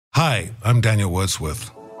Hi, I'm Daniel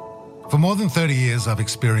Wordsworth. For more than 30 years, I've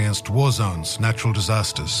experienced war zones, natural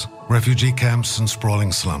disasters, refugee camps, and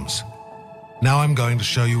sprawling slums. Now I'm going to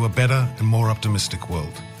show you a better and more optimistic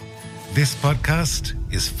world. This podcast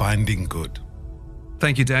is Finding Good.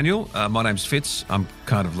 Thank you, Daniel. My name's Fitz. I'm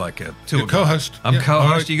kind of like a tour You're co-host. I'm Yeah,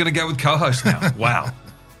 co-host. right. You're going to go with co-host now. Wow.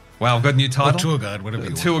 Wow, I've got a new title. Or tour guide, whatever you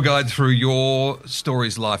want. Tour guide through your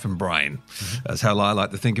stories, life and brain. That's how I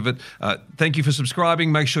like to think of it. Thank you for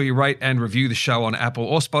subscribing. Make sure you rate and review the show on Apple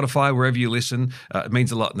or Spotify, wherever you listen. It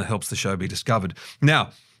means a lot and it helps the show be discovered.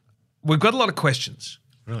 Now, we've got a lot of questions.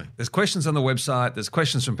 Really? There's questions on the website. There's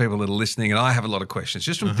questions from people that are listening, and I have a lot of questions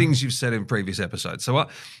just from things you've said in previous episodes. So I'm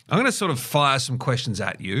going to sort of fire some questions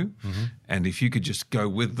at you, and if you could just go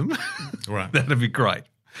with them, Right. that'd be great.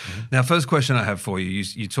 Now, first question I have for you,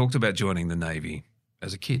 you talked about joining the Navy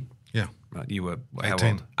as a kid. Yeah. Right? You were how 18.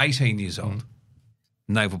 old? 18 years old.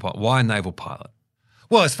 Naval pilot. Why a naval pilot?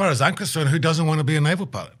 Well, as far as I'm concerned, who doesn't want to be a naval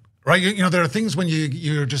pilot? Right? You know, there are things when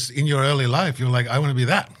you're just in your early life, you're like, I want to be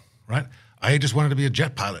that, right? I just wanted to be a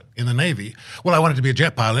jet pilot in the Navy. Well, I wanted to be a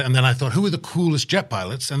jet pilot, and then I thought, who are the coolest jet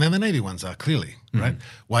pilots? And then the Navy ones are, clearly, right?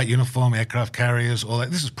 White uniform, aircraft carriers, all that.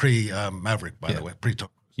 This is pre-Maverick, by the way, pre-Tom.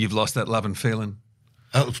 You've lost that love and feeling.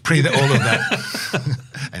 It was pre all of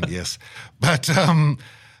that. And yes. But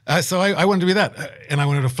so I wanted to be that. And I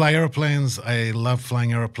wanted to fly airplanes. I love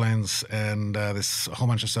flying airplanes, and there's a whole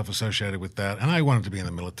bunch of stuff associated with that. And I wanted to be in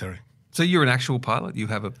the military. So you're an actual pilot?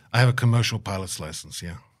 I have a commercial pilot's license,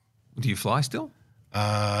 yeah. Do you fly still?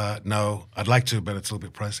 No, I'd like to, but it's a little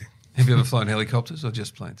bit pricey. Have you ever flown helicopters or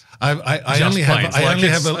just planes? I only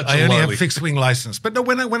have a fixed wing license. But no,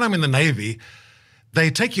 when I'm in the Navy, they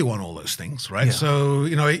take you on all those things, right? Yeah. So,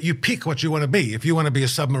 you know, you pick what you want to be. If you want to be a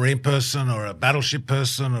submarine person or a battleship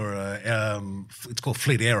person or it's called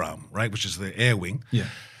Fleet Air Arm, right, which is the air wing. Yeah.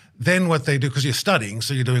 Then what they do, because you're studying,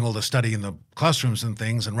 so you're doing all the study in the classrooms and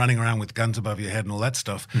things and running around with guns above your head and all that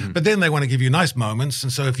stuff. But then they want to give you nice moments.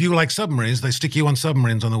 And so if you like submarines, they stick you on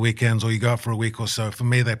submarines on the weekends or you go out for a week or so. For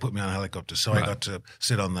me, they put me on helicopters, so I got to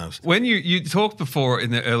sit on those. When you talked before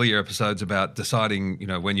in the earlier episodes about deciding, you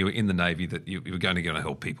know, when you were in the Navy that you were going to go and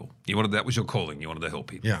help people. That was your calling. You wanted to help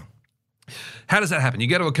people. Yeah. How does that happen? You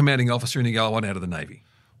go to a commanding officer and you go, I want out of the Navy.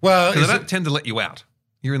 Well, Because they don't tend to let you out.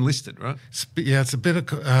 You're enlisted, right? It's a bit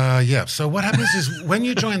of, yeah. So what happens is when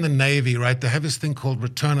you join the Navy, right, they have this thing called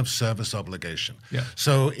return of service obligation. Yeah.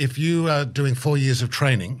 So if you are doing 4 years of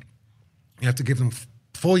training, you have to give them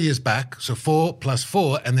 4 years back, so 4 plus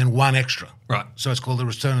 4, and then 1 extra. Right. So it's called the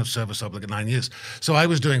return of service obligation, 9 years. So I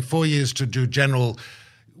was doing 4 years to do general.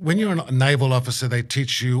 When you're a naval officer, they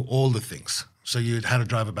teach you all the things. So you how to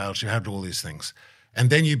drive a battleship, how to do all these things. And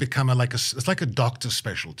then you become it's like a doctor's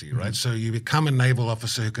specialty, right? So you become a naval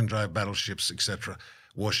officer who can drive battleships, etc.,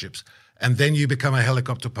 warships. And then you become a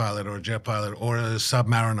helicopter pilot or a jet pilot or a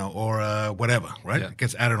submariner or whatever, right? Yeah. It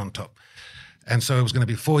gets added on top. And so it was going to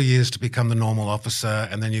be 4 years to become the normal officer,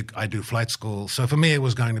 and then I do flight school. So for me, it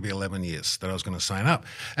was going to be 11 years that I was going to sign up.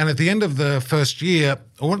 And at the end of the first year,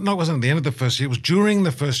 or no, it wasn't at the end of the first year, it was during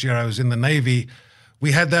the first year I was in the Navy,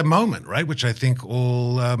 we had that moment, right, which I think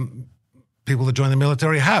all people that join the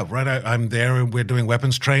military have, right? I'm there and we're doing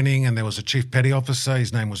weapons training, and there was a chief petty officer.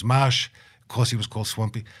 His name was Marsh. Of course, he was called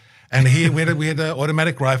Swampy. And we had an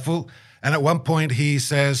automatic rifle, and at one point he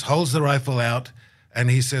holds the rifle out, and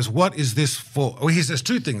he says, what is this for? Oh, he says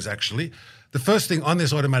 2 things, actually. The first thing on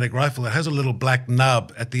this automatic rifle, it has a little black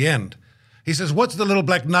nub at the end. He says, what's the little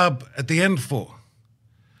black nub at the end for?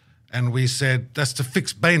 And we said, that's to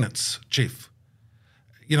fix bayonets, Chief.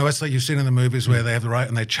 You know, it's like you've seen in the movies where they have the right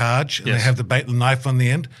and they charge and they have the knife on the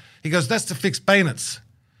end. He goes, that's to fix bayonets.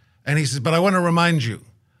 And he says, but I want to remind you,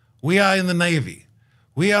 we are in the Navy.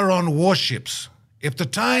 We are on warships. If the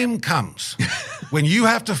time comes when you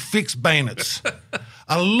have to fix bayonets,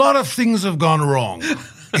 a lot of things have gone wrong.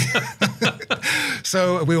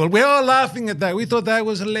 So we were all laughing at that. We thought that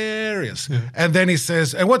was hilarious. Yeah. And then he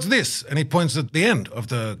says, and what's this? And he points at the end of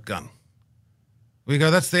the gun. We go,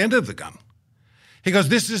 that's the end of the gun. He goes,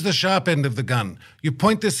 this is the sharp end of the gun. You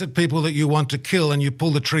point this at people that you want to kill and you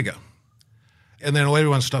pull the trigger. And then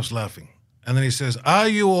everyone stops laughing. And then he says, are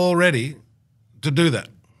you all ready to do that?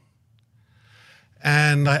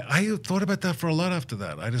 And I thought about that for a lot after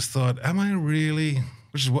that. I just thought, am I really?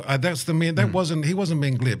 Which is he wasn't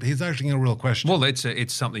being glib. He's asking a real question. Well,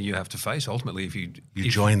 it's something you have to face ultimately if you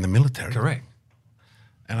join the military. Correct.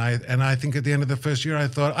 And I think at the end of the first year, I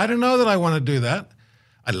thought, I don't know that I want to do that.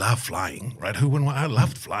 I love flying, right? Who wouldn't want? I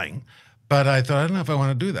loved flying, but I thought I don't know if I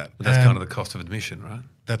want to do that. But that's kind of the cost of admission, right?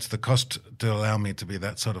 That's the cost to allow me to be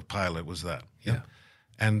that sort of pilot. Was that? Yeah.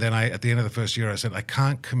 And then at the end of the first year, I said, I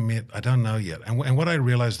can't commit. I don't know yet. And what I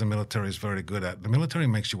realized the military is very good at, the military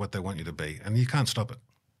makes you what they want you to be, and you can't stop it,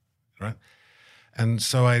 right? And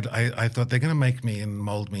so I thought they're going to make me and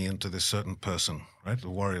mold me into this certain person, right? A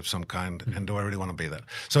warrior of some kind. And do I really want to be that?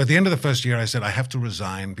 So at the end of the first year, I said, I have to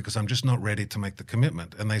resign because I'm just not ready to make the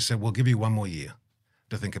commitment. And they said, we'll give you one more year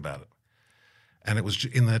to think about it. And it was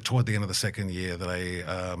toward the end of the second year that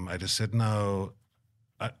I just said, no.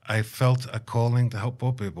 I felt a calling to help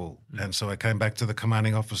poor people. And so I came back to the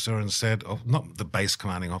commanding officer and said, not the base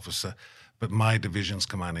commanding officer, but my division's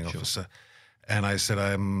commanding officer. And I said,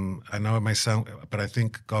 I know it may sound, but I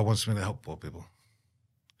think God wants me to help poor people.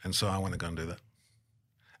 And so I want to go and do that.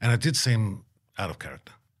 And it did seem out of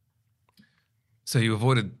character. So you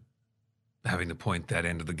avoided having to point that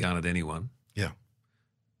end of the gun at anyone. Yeah.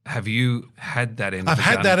 Have you had that end of the gun?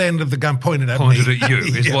 I've had that end of the gun pointed at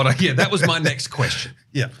you. That was my next question.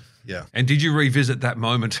 Yeah. And did you revisit that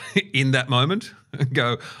moment in that moment and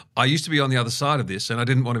go, I used to be on the other side of this and I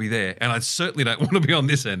didn't want to be there, and I certainly don't want to be on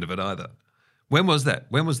this end of it either? When was that?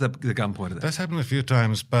 When was the gun pointed at? That's happened a few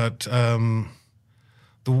times, but the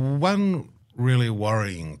one really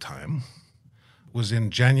worrying time was in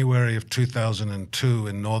January of 2002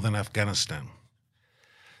 in northern Afghanistan.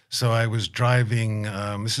 So I was driving,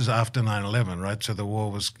 this is after 9/11, right? So the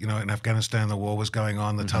war was, in Afghanistan, the war was going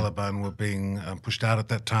on. The Taliban were being pushed out at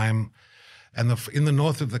that time. And in the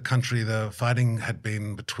north of the country, the fighting had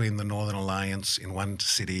been between the Northern Alliance in one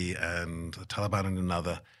city and the Taliban in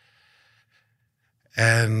another.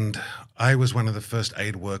 And I was one of the first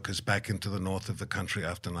aid workers back into the north of the country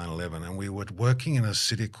after 9/11. And we were working in a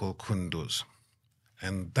city called Kunduz.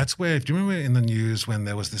 And that's where, do you remember in the news when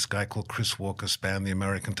there was this guy called Chris Walker Spann, the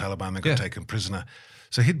American Taliban that got taken prisoner?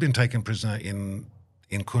 So he'd been taken prisoner in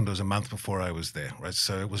Kunduz a month before I was there, right?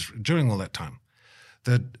 So it was during all that time.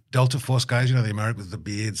 The Delta Force guys, the Americans with the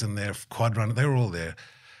beards and their quad runner, they were all there.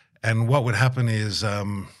 And what would happen is there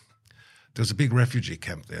was a big refugee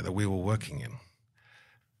camp there that we were working in.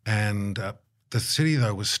 And the city,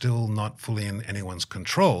 though, was still not fully in anyone's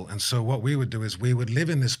control. And so what we would do is we would live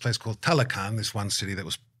in this place called Taliban, this one city that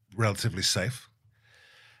was relatively safe.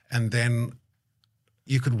 And then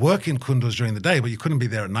you could work in Kunduz during the day, but you couldn't be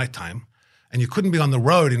there at nighttime. And you couldn't be on the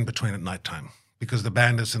road in between at nighttime because the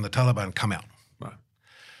bandits and the Taliban come out. Right.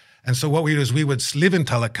 And so what we do is we would live in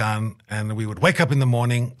Taliban and we would wake up in the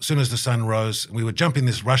morning as soon as the sun rose. We would jump in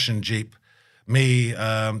this Russian Jeep, me,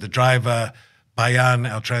 the driver, Bayan,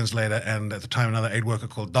 our translator, and at the time another aid worker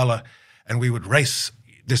called Dollar, and we would race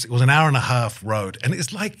this. It was an hour-and-a-half road. And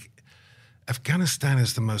it's like Afghanistan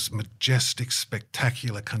is the most majestic,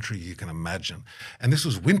 spectacular country you can imagine. And this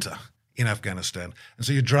was winter in Afghanistan. And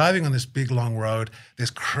so you're driving on this big, long road.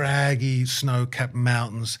 There's craggy, snow-capped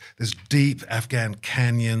mountains. There's deep Afghan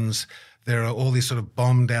canyons. There are all these sort of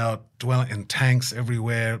bombed-out dwelling and tanks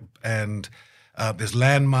everywhere, and there's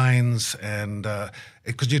landmines, and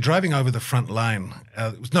because you're driving over the front line.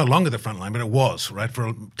 It was no longer the front line, but it was, right,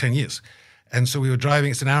 for 10 years. And so we were driving.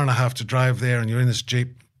 It's an hour and a half to drive there, and you're in this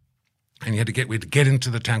Jeep, and we'd get into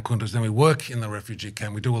the town Kunduz. Then we work in the refugee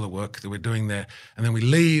camp. We do all the work that we're doing there, and then we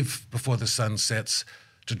leave before the sun sets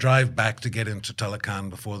to drive back to get into Taliban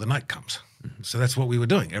before the night comes. Mm-hmm. So that's what we were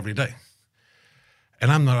doing every day.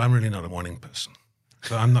 And I'm really not a morning person.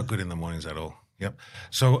 So I'm not good in the mornings at all. Yep.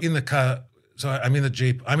 So in the car, so I'm in the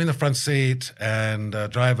Jeep, I'm in the front seat, and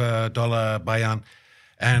driver, Dollar, Bayan,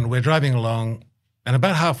 and we're driving along, and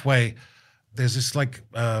about halfway, there's this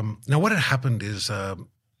now what had happened is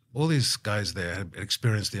all these guys there had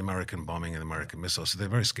experienced the American bombing and the American missiles, so they're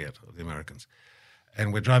very scared of the Americans.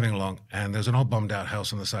 And we're driving along, and there's an old bombed-out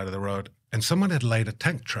house on the side of the road, and someone had laid a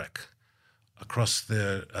tank track across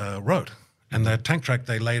the road. And the tank track,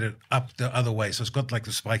 they laid it up the other way, so it's got like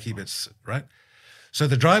the spiky bits, right? So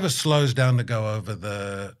the driver slows down to go over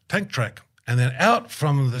the tank track, and then out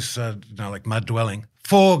from this, like mud dwelling,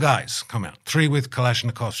 4 guys come out. 3 with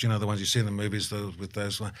Kalashnikovs, the ones you see in the movies, those with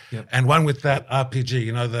those ones, and 1 with that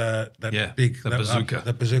RPG, the bazooka,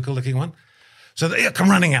 the bazooka-looking one. So they come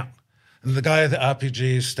running out, and the guy with the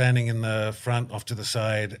RPG is standing in the front, off to the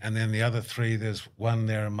side, and then the other 3, there's 1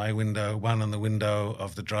 there in my window, 1 on the window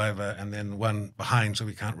of the driver, and then 1 behind, so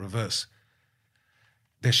we can't reverse.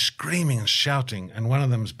 They're screaming and shouting, and one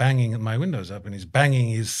of them's banging my windows up, and he's banging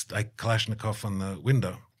his Kalashnikov on the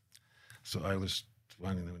window. So I was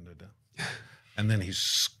winding the window down. And then he's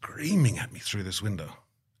screaming at me through this window.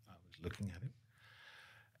 I was looking at him.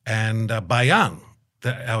 And Bayan,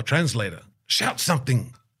 our translator, shouts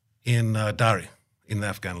something in Dari, in the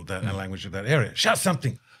Afghan language of that area. Shout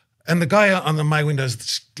something. And the guy on my window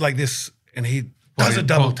is like this, and he does a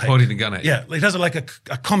double take. Pointing the gun at you. Yeah, he does it like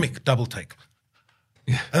a comic double take.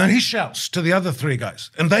 And then he shouts to the other 3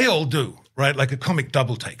 guys. And they all do, right? Like a comic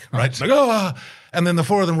double take, right? It's like, oh, and then the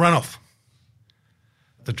 4 of them run off.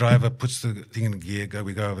 The driver puts the thing in gear,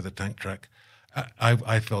 we go over the tank track.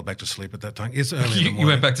 I fell back to sleep at that time. It's early in the morning. You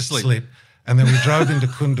went back to sleep? And then we drove into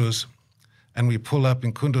Kunduz, and we pull up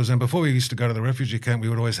in Kunduz. And before we used to go to the refugee camp, we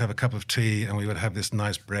would always have a cup of tea, and we would have this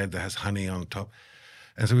nice bread that has honey on top.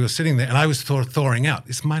 And so we were sitting there, and I was thawing out.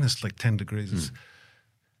 It's minus like 10 degrees.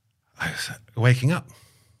 I was waking up.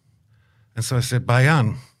 And so I said,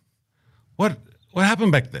 Bayan, what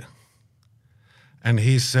happened back there? And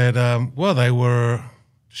he said, well, they were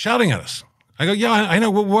shouting at us. I go, yeah, I know.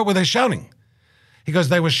 What were they shouting? He goes,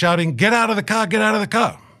 they were shouting, get out of the car, get out of the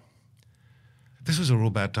car. This was a real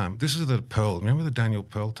bad time. This is the Pearl. Remember the Daniel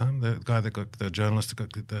Pearl time? The guy that got the journalist that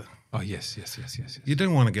got the... Oh, yes. You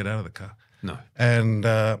didn't want to get out of the car. No. And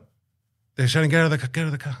they're shouting, get out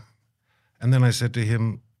of the car. And then I said to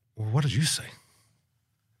him, well, what did you say?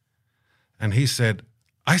 And he said,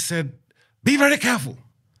 I said, be very careful.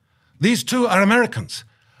 These 2 are Americans.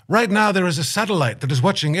 Right now there is a satellite that is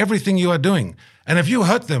watching everything you are doing. And if you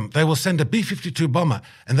hurt them, they will send a B-52 bomber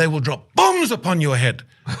and they will drop bombs upon your head.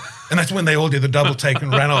 And that's when they all did the double take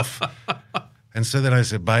and ran off. And so then I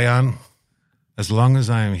said, Bayan, as long as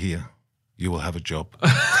I am here, you will have a job.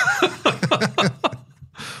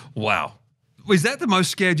 Wow. Was that the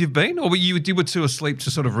most scared you've been? Or were you too asleep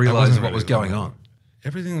to sort of realize what was going on?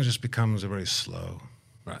 Everything just becomes very slow.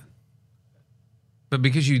 Right. But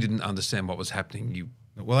because you didn't understand what was happening,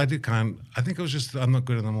 Well, I think it was just, I'm not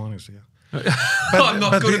good in the mornings, yeah. I'm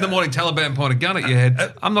not good in the morning. Taliban point a gun at your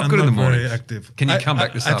head. I'm not good in the morning. Very active. Can you come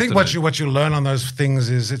back this afternoon? I think what you learn on those things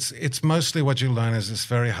is it's mostly what you learn is it's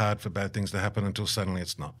very hard for bad things to happen until suddenly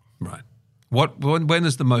it's not. Right. When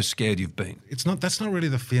is the most scared you've been? That's not really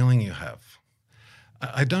the feeling you have.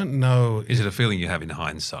 I don't know. Is it a feeling you have in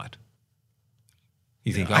hindsight?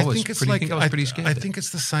 You think I was pretty scared? I think it's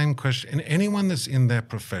the same question. And anyone that's in their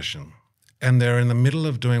profession and they're in the middle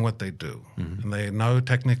of doing what they do, and they know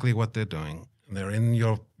technically what they're doing, and they're in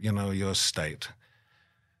your state,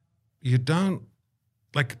 you don't,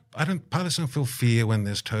 pilots don't feel fear when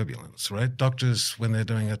there's turbulence, right? Doctors, when they're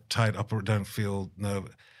doing a tight opera, don't feel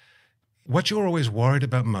nervous. What you're always worried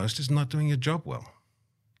about most is not doing your job well.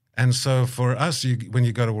 And so for us, when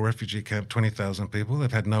you go to a refugee camp, 20,000 people,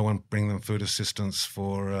 they've had no one bring them food assistance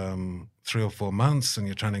for 3 or 4 months, and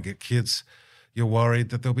you're trying to get kids. You're worried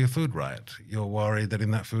that there'll be a food riot. You're worried that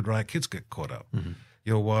in that food riot, kids get caught up.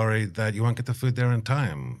 You're worried that you won't get the food there in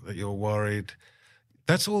time, that you're worried.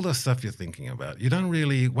 That's all the stuff you're thinking about. You don't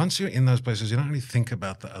really, once you're in those places, you don't really think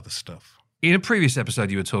about the other stuff. In a previous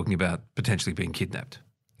episode, you were talking about potentially being kidnapped.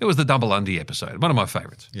 It was the Double Undie episode, one of my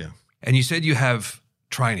favorites. Yeah. And you said you have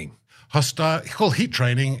training. Called HEAT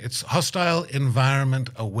training. It's Hostile Environment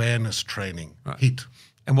Awareness Training, right. HEAT.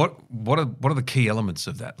 And what are the key elements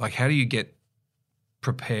of that? Like, how do you get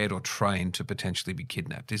prepared or trained to potentially be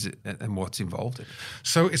kidnapped? Is it, and what's involved in it?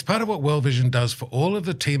 So it's part of what World Vision does for all of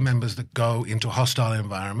the team members that go into hostile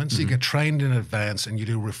environments. You get trained in advance, and you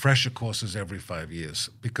do refresher courses every 5 years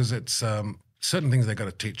because it's certain things they got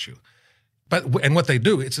to teach you. And what they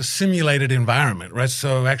do, it's a simulated environment, right?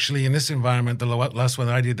 So actually in this environment, the last one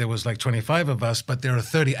that I did, there was like 25 of us, but there are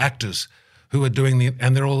 30 actors who are doing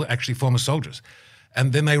and they're all actually former soldiers.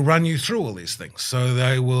 And then they run you through all these things. So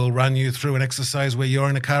they will run you through an exercise where you're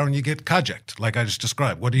in a car and you get carjacked, like I just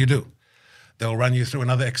described. What do? They'll run you through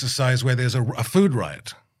another exercise where there's a food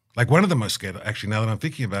riot. Like one of the most scared, actually, now that I'm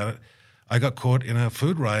thinking about it, I got caught in a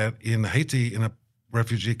food riot in Haiti in a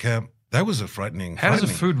refugee camp. That was a frightening. How does a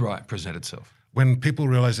food riot present itself? When people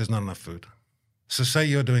realize there's not enough food. So say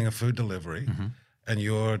you're doing a food delivery and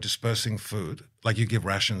you're dispersing food, like you give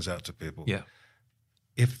rations out to people. Yeah.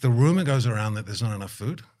 If the rumor goes around that there's not enough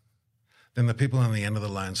food, then the people on the end of the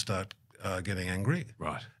line start getting angry.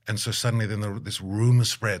 Right. And so suddenly then this rumor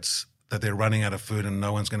spreads that they're running out of food and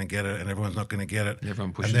no one's going to get it and everyone's not going to get it. And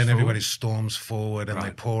everyone pushes and then forward. Everybody storms forward and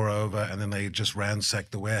they pour over and then they just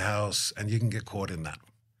ransack the warehouse and you can get caught in that.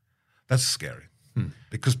 That's scary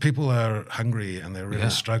because people are hungry and they're really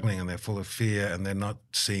struggling and they're full of fear and they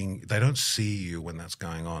don't see you when that's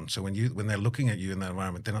going on. So when they're looking at you in that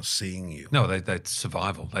environment, they're not seeing you. No, that's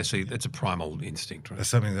survival. They see it's a primal instinct, right? There's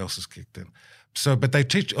something else has kicked in. So, but they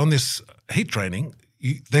teach on this HEAT training,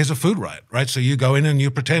 there's a food riot, right? So you go in and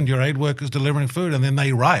you pretend you're aid workers delivering food and then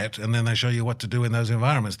they riot and then they show you what to do in those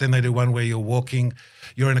environments. Then they do one where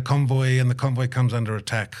you're in a convoy and the convoy comes under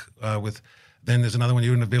attack with Then there's another one,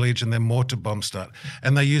 you're in a village and then mortar bombs start.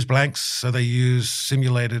 And they use blanks, so they use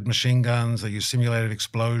simulated machine guns, they use simulated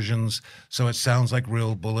explosions, so it sounds like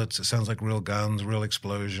real bullets, it sounds like real guns, real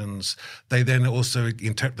explosions. They then also,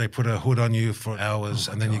 they put a hood on you for hours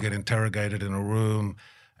and then you get interrogated in a room.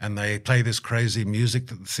 And they play this crazy music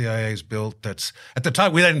that the CIA's built that's, at the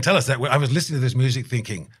time, they didn't tell us that. I was listening to this music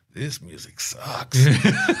thinking, this music sucks.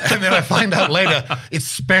 And then I find out later, it's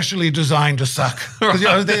specially designed to suck. Because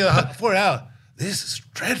I was there for an hour. This is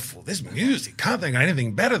dreadful. This music, can't think of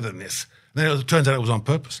anything better than this. And then it turns out it was on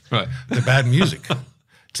purpose. Right. The bad music. It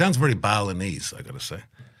sounds very Balinese, I got to say.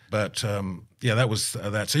 But yeah, that was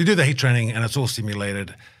that. So you do the heat training and it's all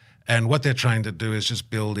simulated. And what they're trying to do is just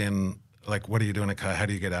build in, like, what do you do in a car? How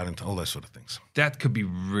do you get out into all those sort of things? That could be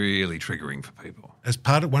really triggering for people. As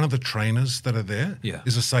part of one of the trainers that are there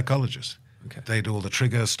is a psychologist. Okay. They do all the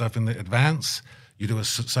trigger stuff in the advance. You do a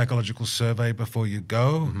psychological survey before you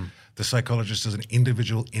go. Mm-hmm. The psychologist does an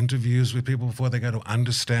individual interviews with people before they go to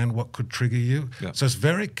understand what could trigger you. Yeah. So it's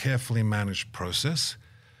very carefully managed process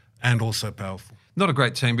and also powerful. Not a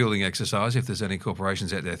great team building exercise if there's any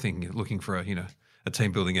corporations out there looking for a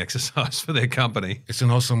team building exercise for their company. It's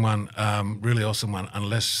an awesome one, really awesome one,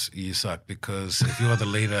 unless you suck, because if you're the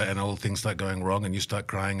leader and all things start going wrong and you start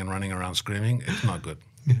crying and running around screaming, it's not good.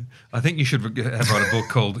 I think you should write a book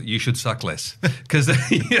called You Should Suck Less, because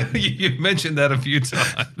you've mentioned that a few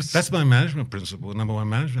times. That's my management principle, number one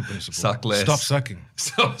management principle. Suck less. Stop sucking.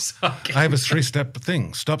 Stop sucking. I have a 3-step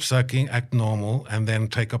thing. Stop sucking, act normal, and then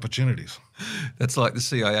take opportunities. That's like the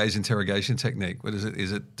CIA's interrogation technique. What is it?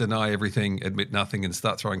 Is it deny everything, admit nothing, and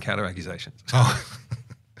start throwing counter accusations? Oh.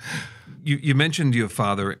 You mentioned your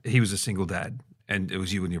father. He was a single dad, and it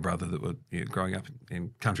was you and your brother that were growing up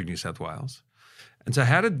in country New South Wales. And so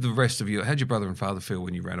how did how'd your brother and father feel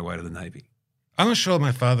when you ran away to the Navy? I'm not sure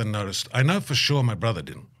my father noticed. I know for sure my brother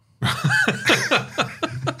didn't.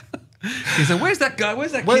 He said, where's that guy?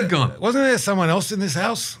 Where's that kid gone? Wasn't there someone else in this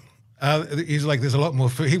house? He's like, there's a lot more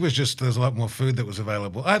food. There's a lot more food that was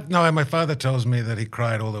available. My father tells me that he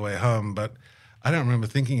cried all the way home, but I don't remember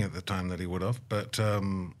thinking at the time that he would have. But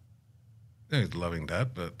he's a loving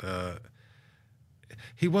dad, but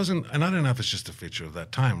he wasn't, and I don't know if it's just a feature of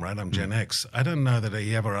that time, right? I'm Gen X. I don't know that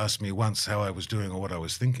he ever asked me once how I was doing or what I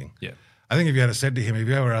was thinking. Yeah. I think if you had said to him, if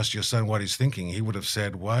you ever asked your son what he's thinking, he would have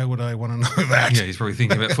said, why would I want to know that? Yeah, he's probably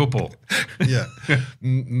thinking about football. Yeah.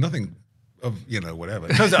 Nothing of, whatever.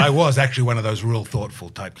 Because I was actually one of those real thoughtful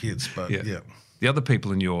type kids, but yeah. The other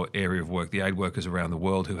people in your area of work, the aid workers around the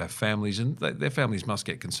world who have families, and their families must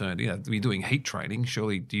get concerned. You're doing heat training.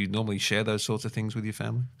 Surely, do you normally share those sorts of things with your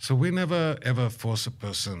family? So we never, ever force a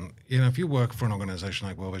person. If you work for an organization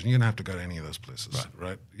like World Vision, you don't have to go to any of those places,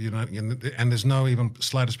 right? And there's no even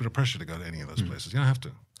slightest bit of pressure to go to any of those places. You don't have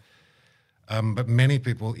to. But many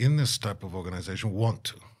people in this type of organization want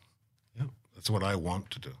to. Yeah, that's what I want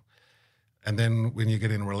to do. And then when you get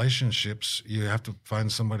in relationships, you have to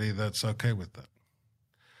find somebody that's okay with that.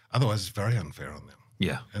 Otherwise, it's very unfair on them.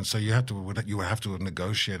 Yeah. And so you have to have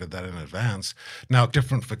negotiated that in advance. Now,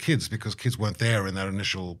 different for kids because kids weren't there in that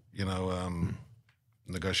initial,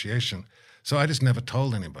 negotiation. So I just never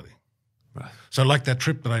told anybody. Right. So like that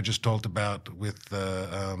trip that I just talked about with the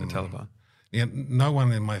Taliban. Yeah, no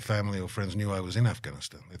one in my family or friends knew I was in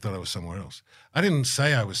Afghanistan. They thought I was somewhere else. I didn't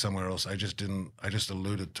say I was somewhere else. I just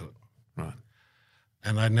alluded to it. Right.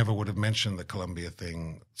 And I never would have mentioned the Colombia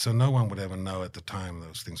thing, so no one would ever know at the time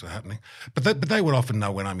those things were happening. But they would often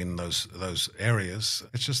know when I'm in those areas.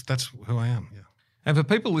 It's just that's who I am. Yeah. And for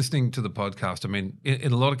people listening to the podcast, I mean,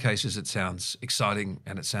 in a lot of cases, it sounds exciting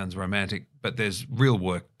and it sounds romantic, but there's real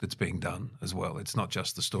work that's being done as well. It's not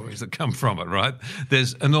just the stories that come from it, right?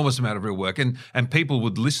 There's enormous amount of real work, and people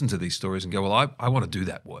would listen to these stories and go, "Well, I want to do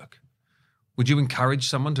that work." Would you encourage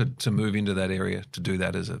someone to move into that area, to do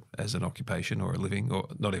that as an occupation or a living, or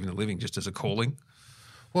not even a living, just as a calling?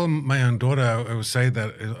 Well, my own daughter, I would say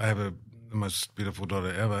that I have the most beautiful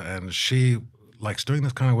daughter ever, and she likes doing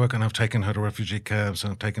this kind of work, and I've taken her to refugee camps,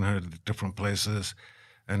 and I've taken her to different places,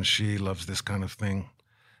 and she loves this kind of thing,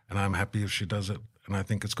 and I'm happy if she does it, and I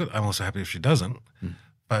think it's good. I'm also happy if she doesn't,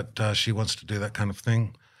 but she wants to do that kind of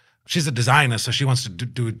thing. She's a designer, so she wants to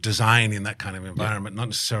do design in that kind of environment, not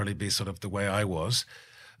necessarily be sort of the way I was.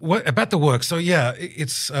 About the work, so yeah,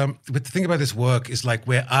 it's but the thing about this work is like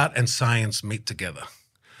where art and science meet together.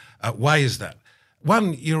 Why is that?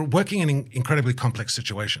 One, you're working in incredibly complex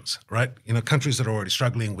situations, right? Countries that are already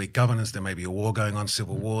struggling, weak governance, there may be a war going on,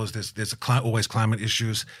 civil wars, there's always climate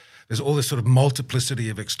issues. There's all this sort of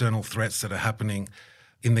multiplicity of external threats that are happening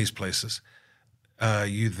in these places.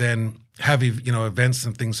 You then have events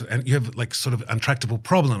and things, and you have like sort of intractable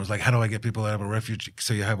problems, like how do I get people out of a refuge?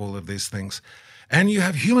 So you have all of these things, and you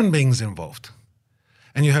have human beings involved,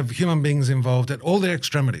 and you have human beings involved at all their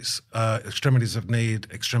extremities, extremities of need,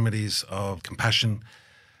 extremities of compassion,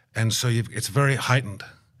 and so it's very heightened,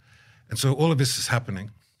 and so all of this is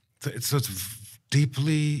happening. So it's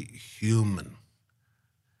deeply human,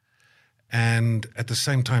 and at the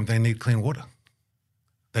same time, they need clean water.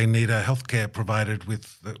 They need a healthcare provided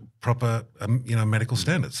with the proper, medical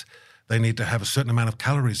standards. They need to have a certain amount of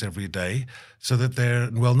calories every day so that they're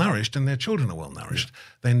well nourished and their children are well nourished.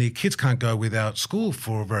 Yeah. Kids can't go without school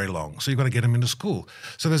for very long, so you've got to get them into school.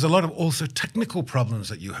 So there's a lot of also technical problems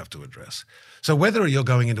that you have to address. So whether you're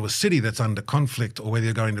going into a city that's under conflict, or whether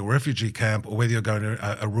you're going to a refugee camp, or whether you're going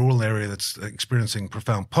to a rural area that's experiencing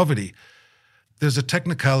profound poverty, there's a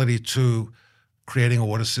technicality to creating a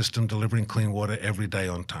water system, delivering clean water every day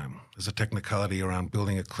on time. There's a technicality around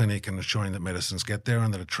building a clinic and ensuring that medicines get there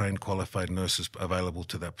and that a trained, qualified nurse is available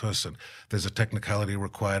to that person. There's a technicality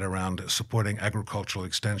required around supporting agricultural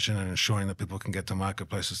extension and ensuring that people can get to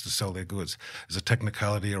marketplaces to sell their goods. There's a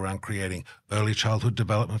technicality around creating early childhood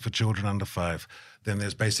development for children under 5. Then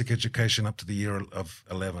there's basic education up to the year of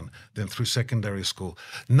 11, then through secondary school.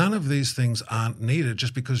 None of these things aren't needed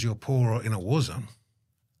just because you're poor or in a war zone.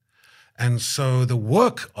 And so the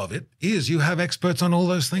work of it is you have experts on all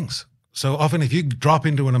those things. So often if you drop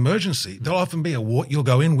into an emergency, there'll often be you'll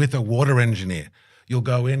go in with a water engineer. You'll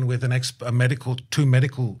go in with two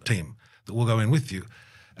medical team that will go in with you.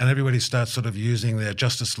 And everybody starts sort of using their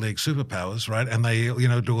Justice League superpowers, right? And they,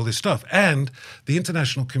 do all this stuff. And the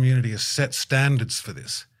international community has set standards for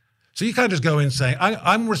this. So you can't just go in saying,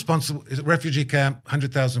 I'm responsible, it's a refugee camp,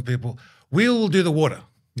 100,000 people, we'll do the water.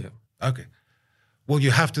 Yeah. Okay. Well,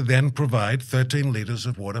 you have to then provide 13 litres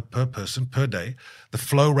of water per person per day. The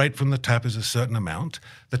flow rate from the tap is a certain amount.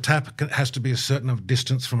 The tap has to be a certain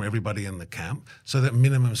distance from everybody in the camp so that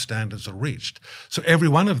minimum standards are reached. So every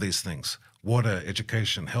one of these things, water,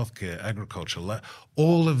 education, healthcare, agriculture,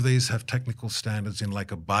 all of these have technical standards in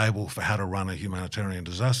like a Bible for how to run a humanitarian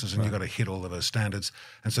disasters, and You've got to hit all of those standards.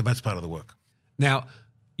 And so that's part of the work. Now,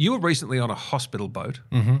 you were recently on a hospital boat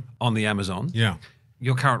on the Amazon. Yeah.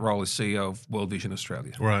 Your current role is CEO of World Vision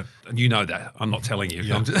Australia. Right. And you know that. I'm not telling you.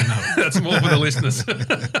 Yeah, that's more for the listeners.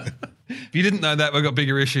 If you didn't know that, we've got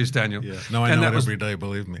bigger issues, Daniel. Yeah. No, I know it every day,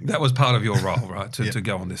 believe me. That was part of your role, right, to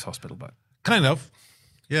go on this hospital boat? Kind of.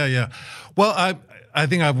 Yeah. Well, I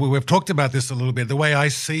think we've talked about this a little bit. The way I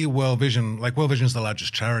see World Vision, like World Vision is the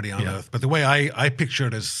largest charity on earth, but the way I picture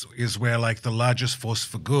it is where like the largest force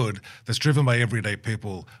for good that's driven by everyday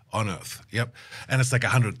people on earth. Yep. And it's like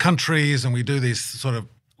 100 countries, and we do these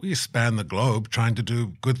we span the globe trying to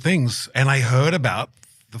do good things. And I heard about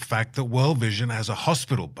the fact that World Vision has a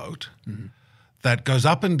hospital boat that goes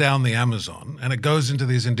up and down the Amazon, and it goes into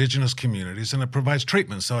these indigenous communities and it provides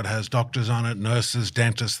treatment. So it has doctors on it, nurses,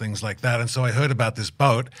 dentists, things like that. And so I heard about this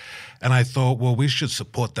boat and I thought, well, we should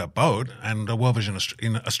support that boat. And World Vision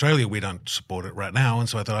in Australia, we don't support it right now. And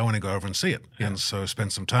so I thought I want to go over and see it. Yeah. And so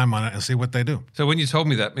spend some time on it and see what they do. So when you told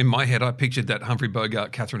me that, in my head, I pictured that Humphrey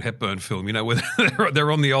Bogart, Katharine Hepburn film, where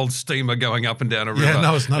they're on the old steamer going up and down a river. Yeah,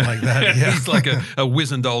 no, it's not like that. Yeah. He's like a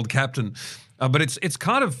wizened old captain. But it's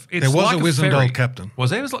kind of there was like a wizened old captain.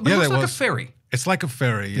 Was there? It looks like a ferry. It's like a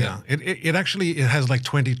ferry. Yeah. It actually has like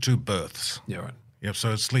 22 berths. Yeah, right. Yep.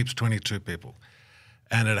 So it sleeps 22 people,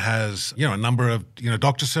 and it has a number of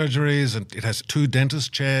doctor surgeries, and it has 2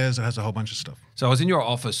 dentist chairs. It has a whole bunch of stuff. So I was in your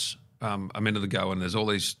office a minute ago, and there's all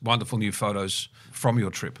these wonderful new photos from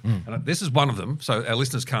your trip, and this is one of them. So our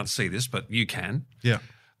listeners can't see this, but you can. Yeah.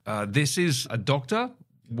 This is a doctor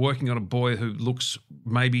working on a boy who looks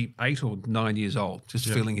maybe 8 or 9 years old, just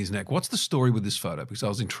feeling his neck. What's the story with this photo? Because I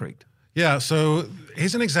was intrigued. Yeah, so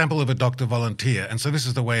here's an example of a doctor volunteer. And so this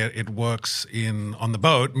is the way it works on the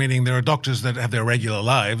boat, meaning there are doctors that have their regular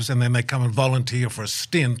lives and then they come and volunteer for a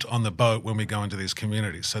stint on the boat when we go into these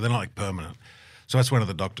communities. So they're not like permanent. So that's one of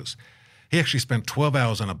the doctors. He actually spent 12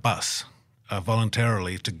 hours on a bus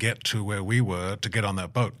voluntarily to get to where we were to get on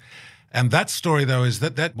that boat. And that story, though, is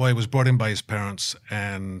that boy was brought in by his parents,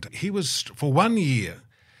 and he was, for 1 year,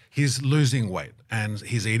 he's losing weight, and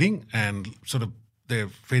he's eating, and sort of they're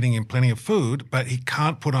feeding him plenty of food, but he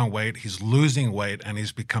can't put on weight, he's losing weight, and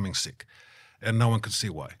he's becoming sick, and no one could see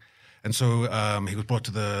why. And so he was brought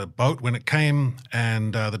to the boat when it came,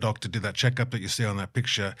 and the doctor did that checkup that you see on that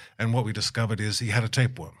picture, and what we discovered is he had a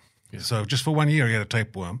tapeworm. Yeah. So just for 1 year, he had a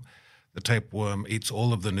tapeworm. The tapeworm eats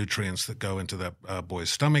all of the nutrients that go into that boy's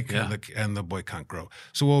stomach, and the boy can't grow.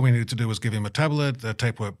 So all we needed to do was give him a tablet. The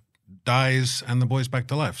tapeworm dies, and the boy's back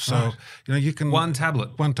to life. So, Right. You can... One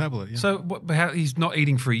tablet. One tablet, yeah. So he's not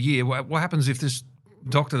eating for a year. What happens if this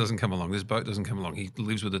doctor doesn't come along, this boat doesn't come along? He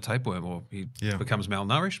lives with a tapeworm, or he becomes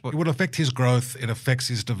malnourished? It would affect his growth. It affects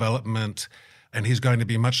his development, and he's going to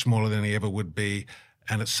be much smaller than he ever would be.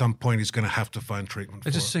 And at some point, he's going to have to find treatment for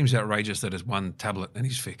it. It just seems outrageous that it's one tablet and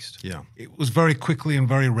he's fixed. Yeah. It was very quickly and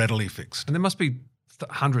very readily fixed. And there must be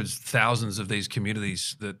hundreds, thousands of these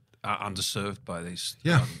communities that are underserved by these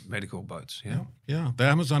medical boats. Yeah. Yeah. The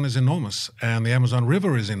Amazon is enormous, and the Amazon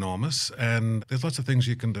River is enormous, and there's lots of things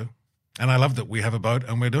you can do. And I love that we have a boat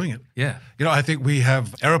and we're doing it. Yeah. I think we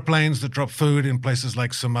have airplanes that drop food in places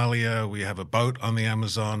like Somalia. We have a boat on the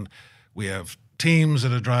Amazon. We have teams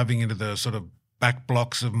that are driving into the sort of back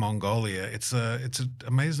blocks of Mongolia. It's an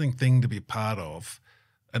amazing thing to be part of,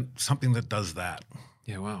 and something that does that.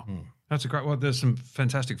 Yeah, wow. That's a great one. There's some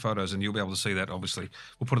fantastic photos, and you'll be able to see that, obviously.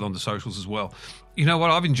 We'll put it on the socials as well. You know what?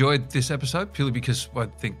 I've enjoyed this episode purely because I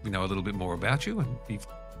think we know a little bit more about you, and you've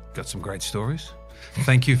got some great stories.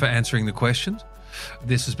 Thank you for answering the questions.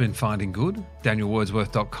 This has been Finding Good.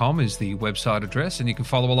 DanielWordsworth.com is the website address, and you can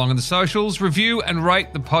follow along on the socials, review and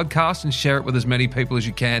rate the podcast, and share it with as many people as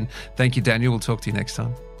you can. Thank you, Daniel. We'll talk to you next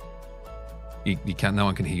time. You can't. No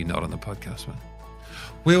one can hear you nod on the podcast, man.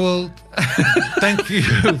 We will. Thank you,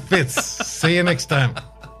 Fitz. See you next time.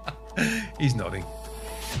 He's nodding.